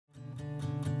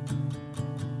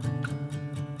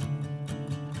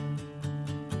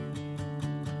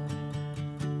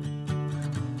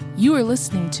You are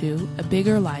listening to A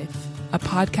Bigger Life, a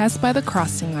podcast by The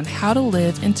Crossing on how to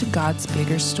live into God's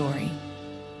bigger story.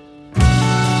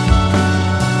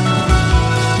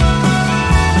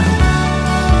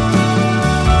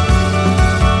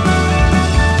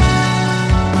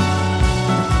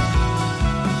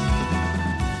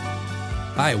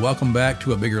 Hi, welcome back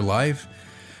to A Bigger Life.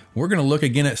 We're going to look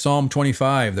again at Psalm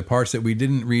 25, the parts that we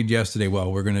didn't read yesterday.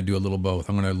 Well, we're going to do a little both.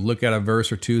 I'm going to look at a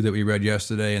verse or two that we read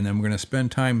yesterday, and then we're going to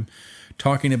spend time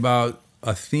talking about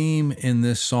a theme in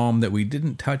this psalm that we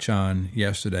didn't touch on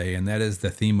yesterday, and that is the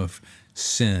theme of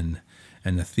sin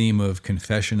and the theme of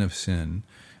confession of sin,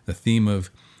 the theme of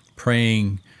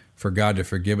praying for God to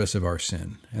forgive us of our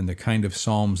sin, and the kind of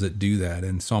psalms that do that.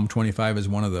 And Psalm 25 is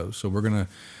one of those. So we're going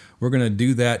to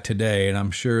do that today, and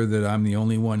I'm sure that I'm the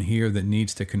only one here that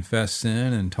needs to confess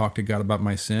sin and talk to God about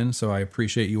my sin, so I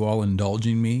appreciate you all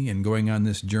indulging me and going on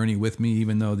this journey with me,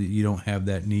 even though that you don't have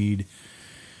that need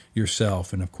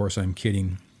yourself. And of course, I'm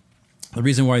kidding. The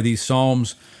reason why these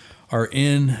Psalms are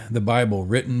in the Bible,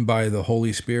 written by the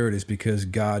Holy Spirit, is because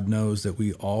God knows that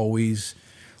we always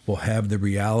will have the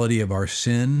reality of our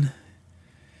sin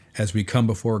as we come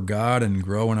before God and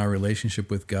grow in our relationship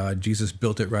with God. Jesus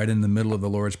built it right in the middle of the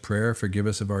Lord's Prayer, forgive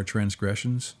us of our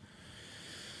transgressions.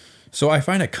 So I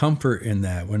find a comfort in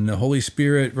that. When the Holy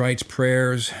Spirit writes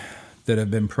prayers that have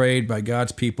been prayed by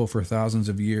God's people for thousands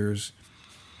of years,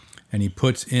 and he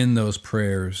puts in those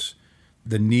prayers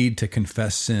the need to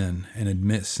confess sin and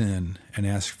admit sin and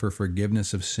ask for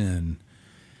forgiveness of sin,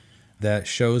 that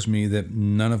shows me that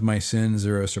none of my sins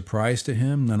are a surprise to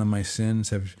him. None of my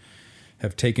sins have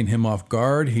taken him off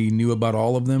guard. He knew about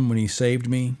all of them when he saved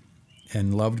me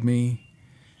and loved me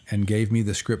and gave me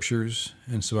the scriptures.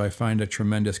 And so I find a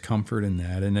tremendous comfort in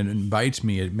that. And it invites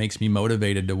me, it makes me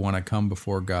motivated to want to come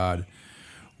before God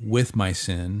with my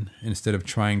sin instead of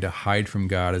trying to hide from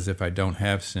God as if I don't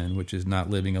have sin, which is not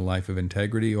living a life of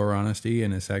integrity or honesty.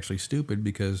 And it's actually stupid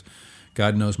because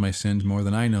God knows my sins more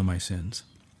than I know my sins.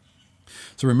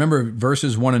 So remember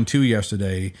verses 1 and 2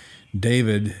 yesterday.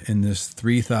 David, in this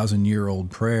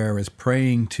 3,000-year-old prayer, is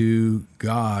praying to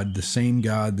God, the same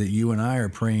God that you and I are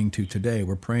praying to today.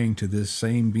 We're praying to this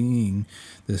same being,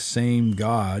 this same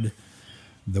God,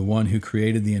 the one who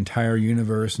created the entire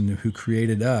universe and who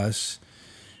created us,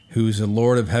 who's the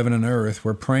Lord of heaven and earth.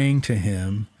 We're praying to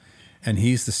him, and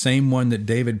he's the same one that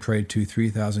David prayed to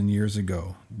 3,000 years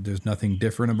ago. There's nothing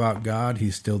different about God.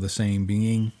 He's still the same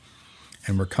being,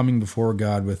 and we're coming before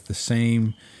God with the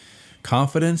same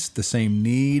confidence, the same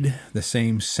need, the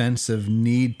same sense of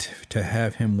need to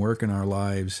have him work in our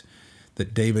lives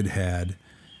that David had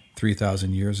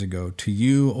 3,000 years ago. To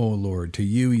you, O Lord, to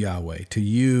you, Yahweh, to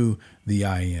you, the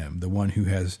I Am, the one who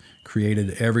has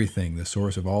created everything, the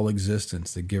source of all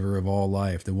existence, the giver of all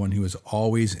life, the one who is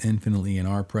always infinitely in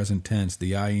our present tense,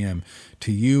 the I Am.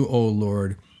 To you, O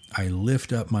Lord, I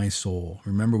lift up my soul.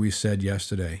 Remember we said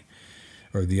yesterday,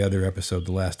 or the other episode,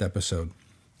 the last episode,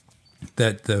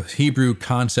 that the Hebrew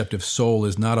concept of soul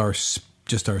is not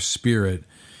just our spirit,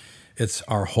 it's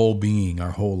our whole being,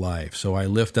 our whole life. So I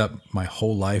lift up my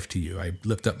whole life to you. I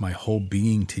lift up my whole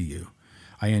being to you.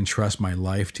 I entrust my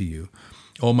life to you.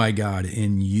 Oh my God,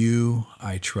 in you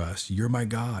I trust. You're my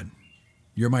God.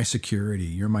 You're my security.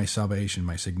 You're my salvation,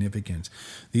 my significance.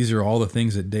 These are all the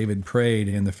things that David prayed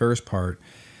in the first part.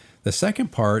 The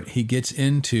second part, he gets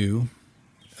into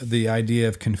the idea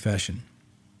of confession,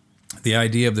 the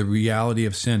idea of the reality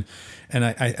of sin. And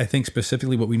I think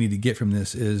specifically what we need to get from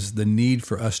this is the need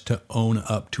for us to own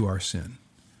up to our sin,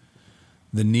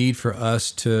 the need for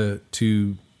us to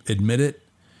admit it,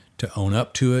 to own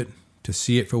up to it, to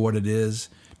see it for what it is,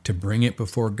 to bring it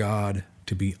before God,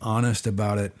 to be honest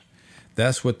about it.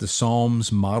 That's what the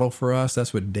Psalms model for us.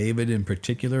 That's what David in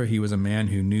particular, he was a man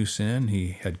who knew sin.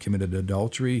 He had committed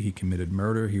adultery. He committed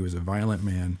murder. He was a violent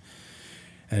man.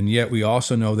 And yet we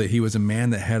also know that he was a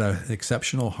man that had an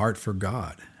exceptional heart for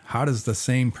God. How does the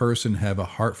same person have a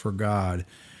heart for God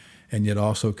and yet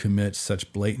also commit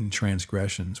such blatant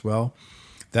transgressions? Well,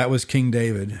 that was King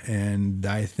David, and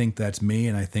I think that's me,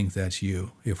 and I think that's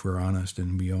you, if we're honest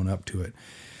and we own up to it.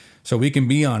 So we can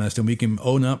be honest and we can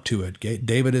own up to it.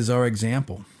 David is our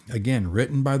example. Again,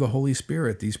 written by the Holy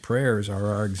Spirit, these prayers are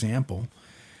our example,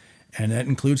 and that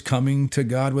includes coming to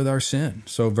God with our sin.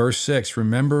 So verse 6,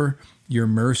 remember your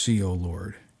mercy, O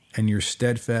Lord, and your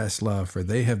steadfast love, for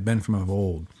they have been from of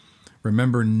old.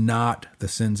 Remember not the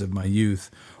sins of my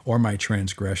youth or my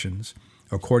transgressions.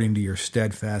 According to your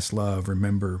steadfast love,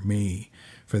 remember me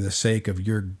for the sake of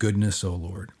your goodness, O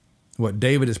Lord. What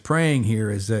David is praying here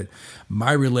is that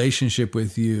my relationship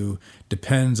with you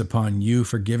depends upon you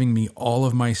forgiving me all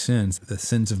of my sins, the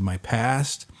sins of my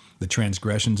past, the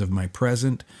transgressions of my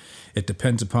present. It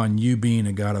depends upon you being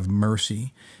a God of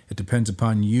mercy. It depends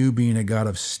upon you being a God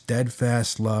of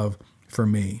steadfast love for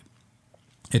me.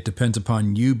 It depends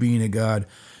upon you being a God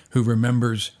who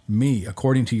remembers me.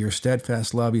 According to your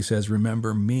steadfast love, he says,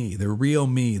 remember me, the real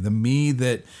me, the me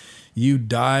that you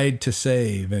died to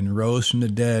save and rose from the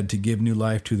dead to give new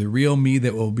life to, the real me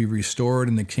that will be restored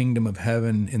in the kingdom of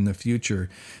heaven in the future,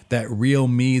 that real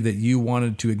me that you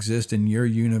wanted to exist in your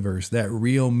universe, that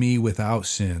real me without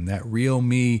sin, that real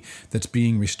me that's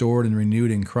being restored and renewed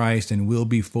in Christ and will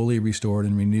be fully restored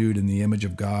and renewed in the image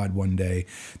of God one day.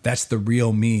 That's the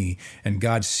real me. And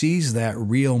God sees that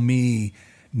real me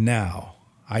now.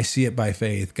 I see it by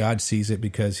faith. God sees it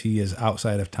because he is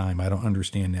outside of time. I don't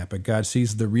understand that. But God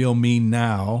sees the real me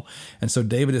now. And so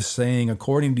David is saying,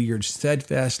 according to your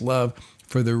steadfast love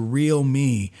for the real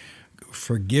me,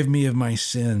 forgive me of my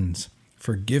sins.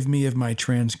 Forgive me of my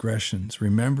transgressions.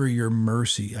 Remember your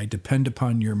mercy. I depend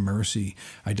upon your mercy.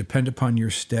 I depend upon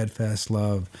your steadfast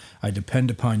love. I depend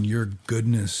upon your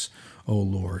goodness, O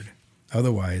Lord.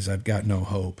 Otherwise, I've got no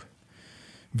hope.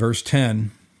 Verse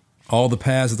 10, all the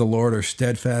paths of the Lord are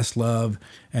steadfast love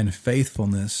and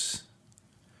faithfulness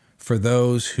for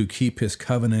those who keep his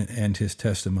covenant and his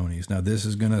testimonies. Now, this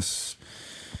is going to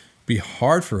be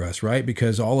hard for us, right?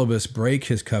 Because all of us break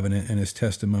his covenant and his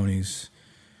testimonies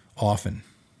often.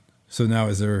 So now,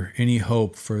 is there any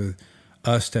hope for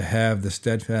us to have the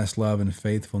steadfast love and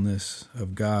faithfulness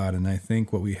of God? And I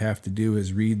think what we have to do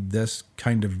is read this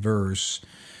kind of verse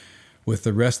with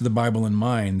the rest of the Bible in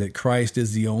mind, that Christ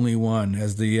is the only one.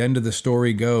 As the end of the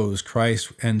story goes,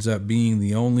 Christ ends up being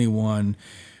the only one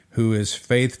who is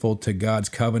faithful to God's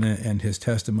covenant and his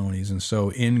testimonies. And so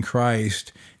in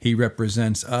Christ, he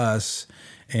represents us,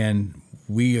 and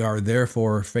we are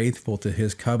therefore faithful to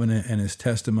his covenant and his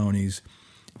testimonies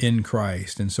in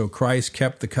Christ. And so Christ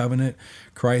kept the covenant.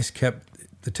 Christ kept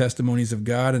the testimonies of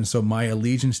God. And so my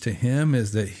allegiance to him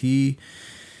is that he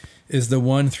is the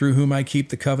one through whom I keep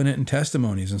the covenant and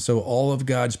testimonies. And so all of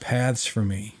God's paths for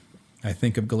me, I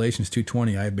think of Galatians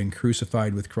 2:20, I have been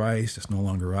crucified with Christ. It's no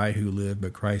longer I who live,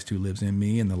 but Christ who lives in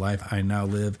me. And the life I now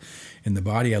live in the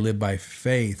body, I live by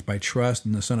faith, by trust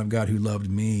in the Son of God who loved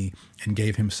me and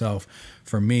gave himself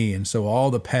for me. And so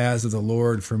all the paths of the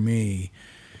Lord for me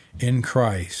in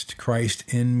Christ, Christ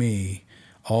in me,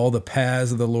 all the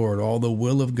paths of the Lord, all the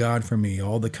will of God for me,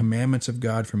 all the commandments of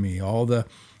God for me, all the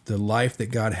life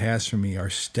that God has for me are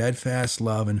steadfast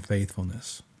love and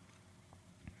faithfulness.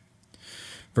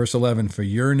 Verse 11, for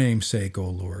your name's sake, O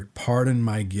Lord, pardon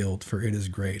my guilt, for it is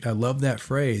great. I love that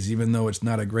phrase, even though it's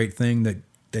not a great thing that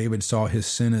David saw his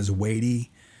sin as weighty,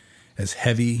 as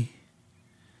heavy,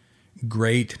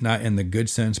 great, not in the good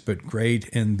sense, but great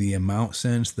in the amount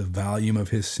sense. The volume of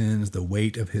his sins, the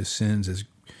weight of his sins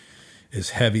is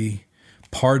heavy.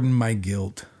 Pardon my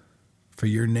guilt. For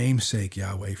your name's sake,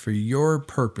 Yahweh, for your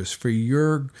purpose, for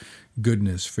your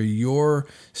goodness, for your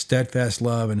steadfast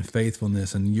love and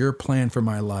faithfulness and your plan for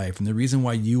my life and the reason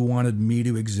why you wanted me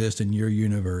to exist in your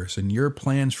universe and your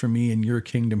plans for me in your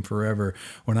kingdom forever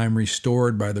when I'm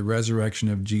restored by the resurrection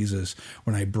of Jesus,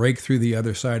 when I break through the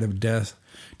other side of death,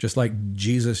 just like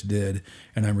Jesus did,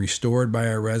 and I'm restored by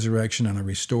our resurrection on a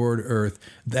restored earth,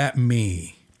 that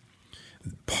me.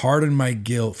 Pardon my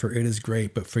guilt, for it is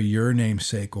great, but for your name's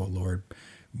sake, O Lord,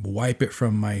 wipe it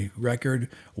from my record,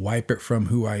 wipe it from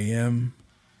who I am,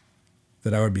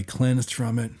 that I would be cleansed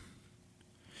from it.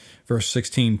 Verse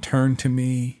 16, turn to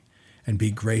me and be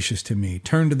gracious to me.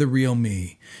 Turn to the real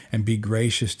me and be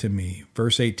gracious to me.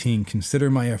 Verse 18,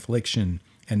 consider my affliction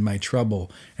and my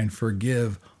trouble and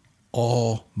forgive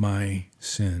all my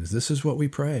sins. This is what we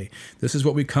pray. This is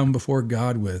what we come before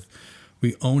God with.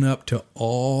 We own up to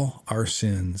all our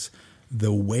sins,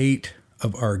 the weight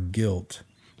of our guilt,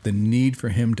 the need for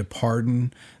him to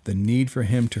pardon, the need for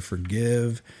him to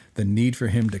forgive, the need for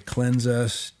him to cleanse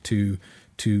us, to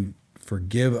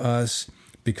forgive us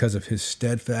because of his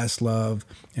steadfast love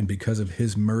and because of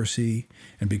his mercy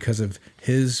and because of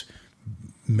his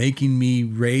making me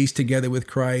raised together with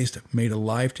Christ, made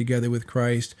alive together with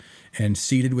Christ, and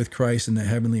seated with Christ in the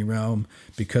heavenly realm.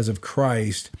 Because of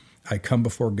Christ, I come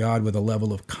before God with a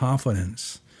level of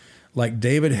confidence. Like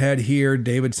David had here,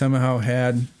 David somehow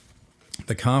had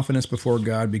the confidence before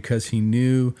God because he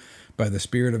knew by the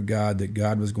Spirit of God that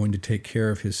God was going to take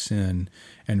care of his sin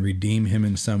and redeem him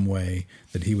in some way,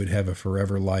 that he would have a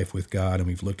forever life with God. And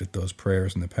we've looked at those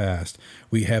prayers in the past.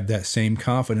 We have that same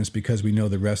confidence because we know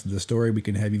the rest of the story. We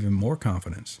can have even more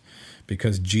confidence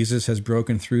because Jesus has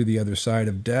broken through the other side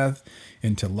of death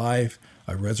into life,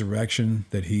 a resurrection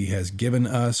that he has given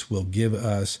us, will give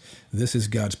us. This is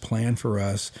God's plan for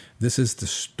us. This is the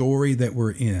story that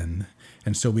we're in.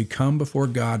 And so we come before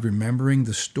God remembering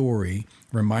the story,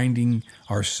 reminding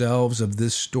ourselves of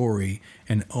this story,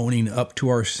 and owning up to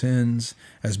our sins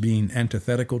as being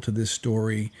antithetical to this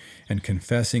story, and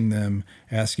confessing them,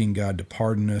 asking God to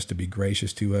pardon us, to be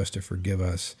gracious to us, to forgive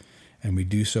us. And we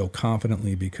do so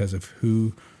confidently because of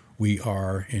who we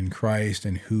are in Christ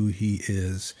and who he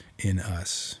is in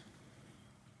us.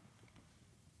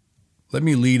 Let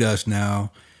me lead us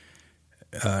now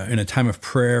in a time of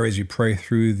prayer as you pray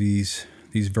through these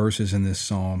verses in this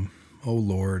psalm. Oh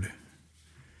Lord,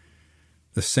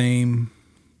 the same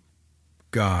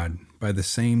God by the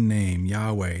same name,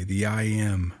 Yahweh, the I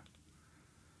Am,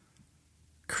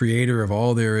 creator of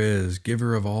all there is,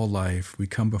 giver of all life, we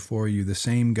come before you, the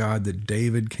same God that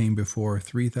David came before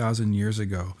 3,000 years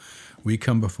ago. We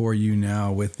come before you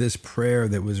now with this prayer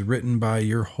that was written by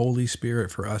your Holy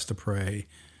Spirit for us to pray.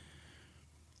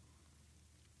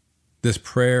 This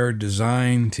prayer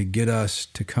designed to get us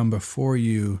to come before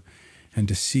you and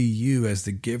to see you as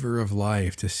the giver of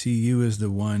life, to see you as the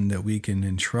one that we can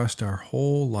entrust our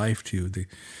whole life to,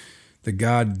 the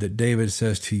God that David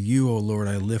says, to you, O Lord,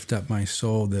 I lift up my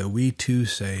soul, that we too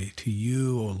say, to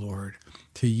you, O Lord,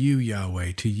 to you,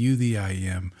 Yahweh, to you, the I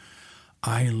Am,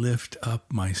 I lift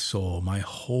up my soul, my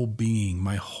whole being,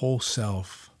 my whole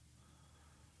self.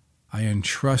 I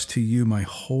entrust to you my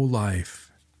whole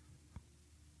life.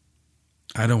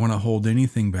 I don't want to hold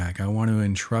anything back. I want to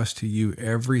entrust to you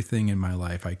everything in my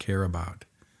life I care about.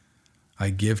 I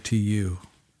give to you.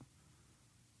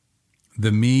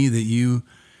 The me that you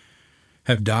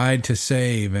have died to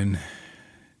save, and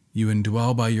you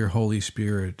indwell by your Holy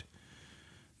Spirit,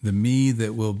 the me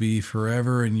that will be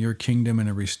forever in your kingdom in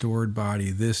a restored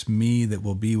body, this me that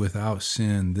will be without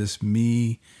sin, this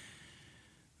me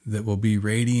that will be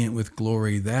radiant with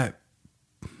glory,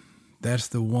 that's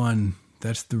the one,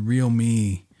 that's the real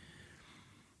me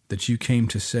that you came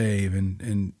to save,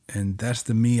 and that's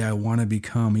the me I want to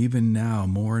become even now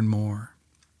more and more.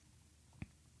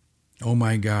 Oh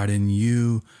my God, in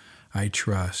you I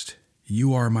trust.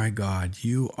 You are my God.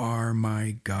 You are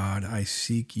my God. I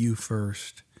seek you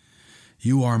first.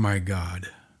 You are my God,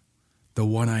 the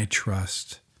one I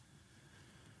trust,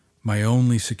 my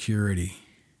only security,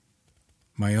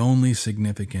 my only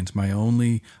significance, my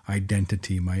only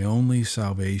identity, my only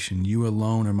salvation. You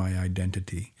alone are my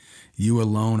identity. You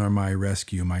alone are my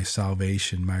rescue, my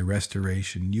salvation, my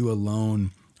restoration. You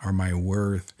alone are my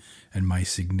worth and my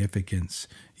significance.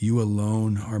 You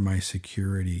alone are my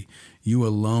security. You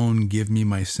alone give me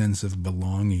my sense of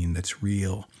belonging that's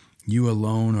real. You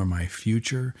alone are my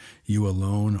future. You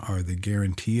alone are the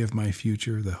guarantee of my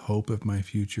future, the hope of my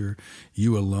future.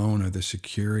 You alone are the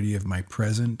security of my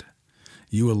present.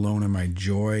 You alone are my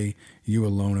joy. You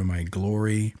alone are my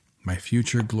glory, my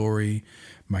future glory,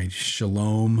 my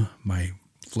shalom, my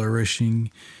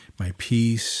flourishing, my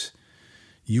peace.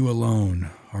 You alone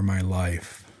are my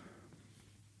life.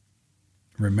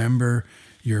 Remember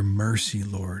your mercy,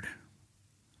 Lord.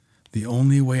 The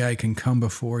only way I can come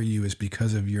before you is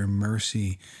because of your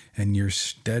mercy and your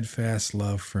steadfast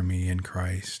love for me in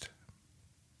Christ.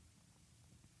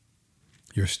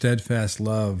 Your steadfast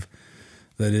love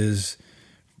that is,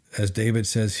 as David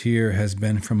says here, has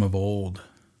been from of old.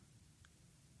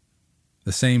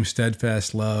 The same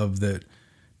steadfast love that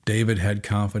David had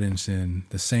confidence in,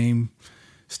 the same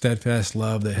steadfast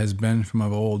love that has been from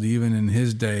of old, even in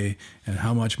his day, and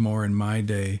how much more in my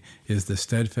day, is the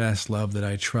steadfast love that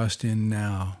I trust in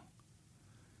now.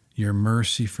 Your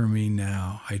mercy for me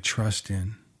now, I trust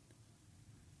in.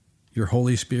 Your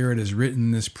Holy Spirit has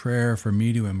written this prayer for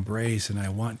me to embrace, and I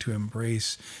want to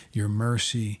embrace your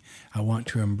mercy. I want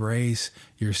to embrace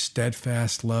your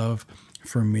steadfast love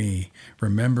for me.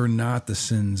 Remember not the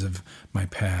sins of my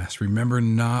past. Remember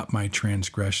not my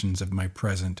transgressions of my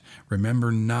present.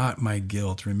 Remember not my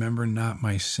guilt. Remember not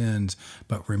my sins,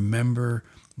 but remember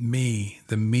me,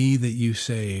 the me that you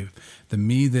save, the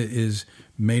me that is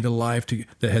made alive,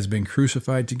 that has been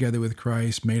crucified together with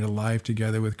Christ, made alive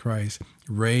together with Christ,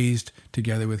 raised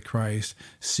together with Christ,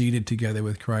 seated together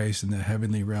with Christ in the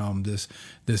heavenly realm.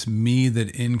 This me that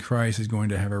in Christ is going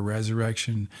to have a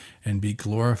resurrection and be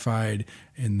glorified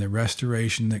in the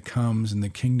restoration that comes in the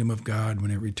kingdom of God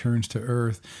when it returns to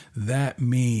earth. That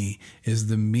me is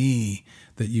the me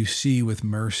that you see with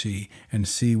mercy and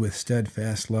see with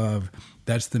steadfast love.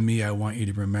 That's the me I want you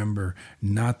to remember,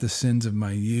 not the sins of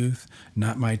my youth,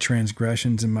 not my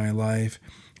transgressions in my life,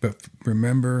 but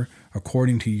remember,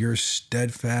 according to your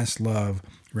steadfast love,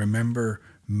 remember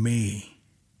me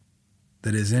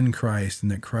that is in Christ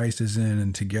and that Christ is in,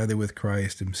 and together with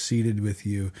Christ am seated with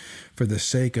you for the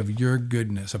sake of your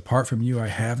goodness. Apart from you, I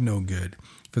have no good.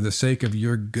 For the sake of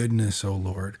your goodness, O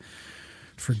Lord,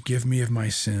 Forgive me of my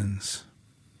sins.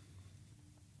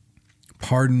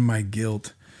 Pardon my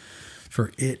guilt,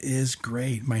 for it is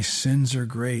great. My sins are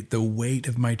great. The weight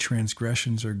of my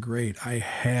transgressions are great. I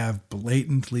have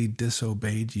blatantly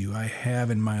disobeyed you. I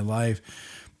have in my life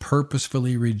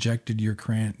purposefully rejected your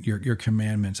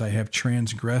commandments. I have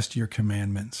transgressed your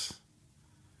commandments.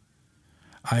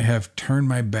 I have turned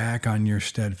my back on your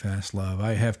steadfast love.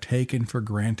 I have taken for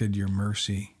granted your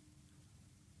mercy.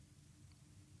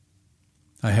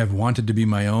 I have wanted to be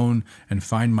my own and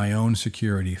find my own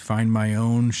security, find my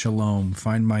own shalom,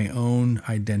 find my own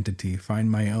identity, find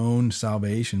my own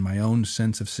salvation, my own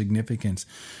sense of significance,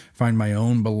 find my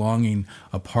own belonging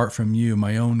apart from you,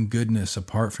 my own goodness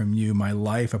apart from you, my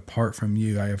life apart from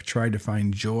you. I have tried to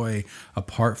find joy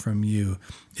apart from you.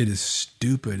 It is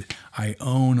stupid. I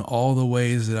own all the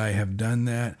ways that I have done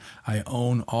that. I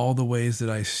own all the ways that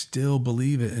I still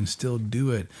believe it and still do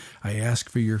it. I ask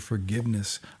for your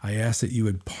forgiveness. I ask that you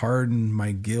would pardon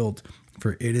my guilt,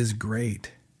 for it is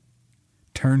great.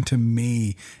 Turn to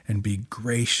me and be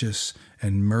gracious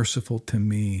and merciful to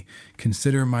me.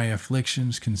 Consider my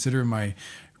afflictions. Consider my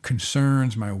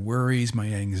concerns, my worries, my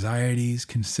anxieties.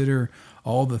 Consider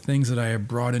all the things that I have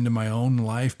brought into my own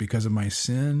life because of my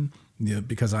sin,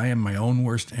 because I am my own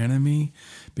worst enemy,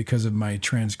 because of my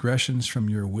transgressions from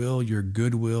your will, your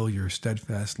good will, your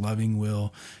steadfast loving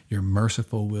will, your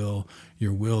merciful will,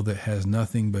 your will that has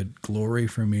nothing but glory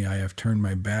for me. I have turned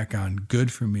my back on.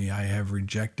 Good for me, I have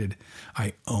rejected.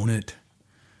 I own it.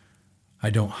 I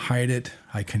don't hide it.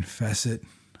 I confess it.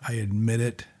 I admit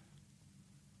it.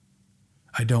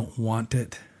 I don't want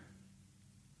it.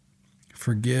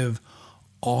 Forgive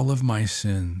all of my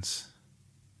sins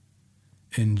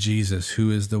in Jesus, who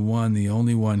is the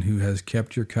only one who has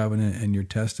kept your covenant and your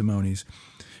testimonies.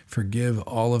 Forgive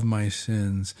all of my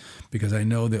sins, because I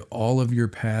know that all of your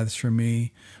paths for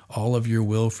me, all of your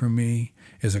will for me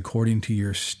is according to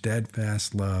your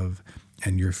steadfast love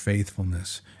and your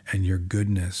faithfulness and your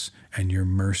goodness and your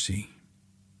mercy.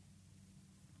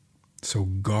 So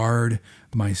guard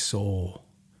my soul,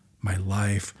 my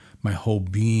life, my whole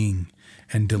being,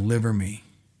 and deliver me.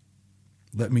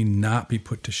 Let me not be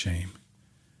put to shame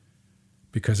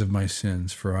because of my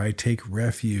sins, for I take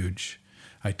refuge,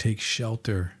 I take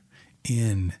shelter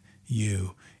in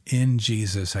you. In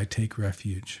Jesus, I take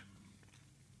refuge.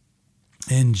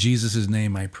 In Jesus'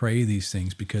 name, I pray these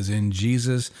things, because in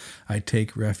Jesus, I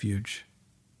take refuge.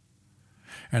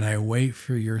 And I wait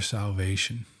for your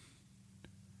salvation.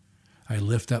 I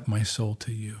lift up my soul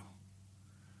to you,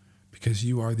 because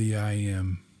you are the I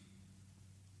am.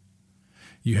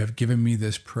 You have given me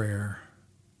this prayer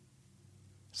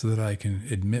so that I can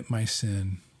admit my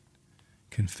sin,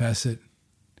 confess it,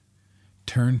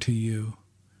 turn to you,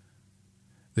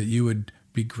 that you would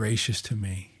be gracious to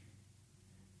me.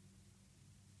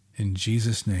 In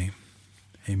Jesus' name,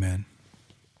 amen.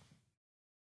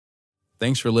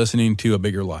 Thanks for listening to A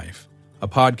Bigger Life, a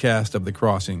podcast of The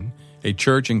Crossing, a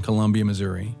church in Columbia,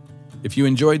 Missouri. If you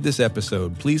enjoyed this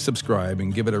episode, please subscribe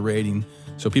and give it a rating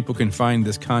so people can find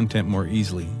this content more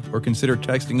easily, or consider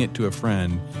texting it to a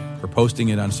friend or posting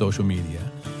it on social media.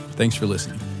 Thanks for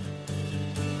listening.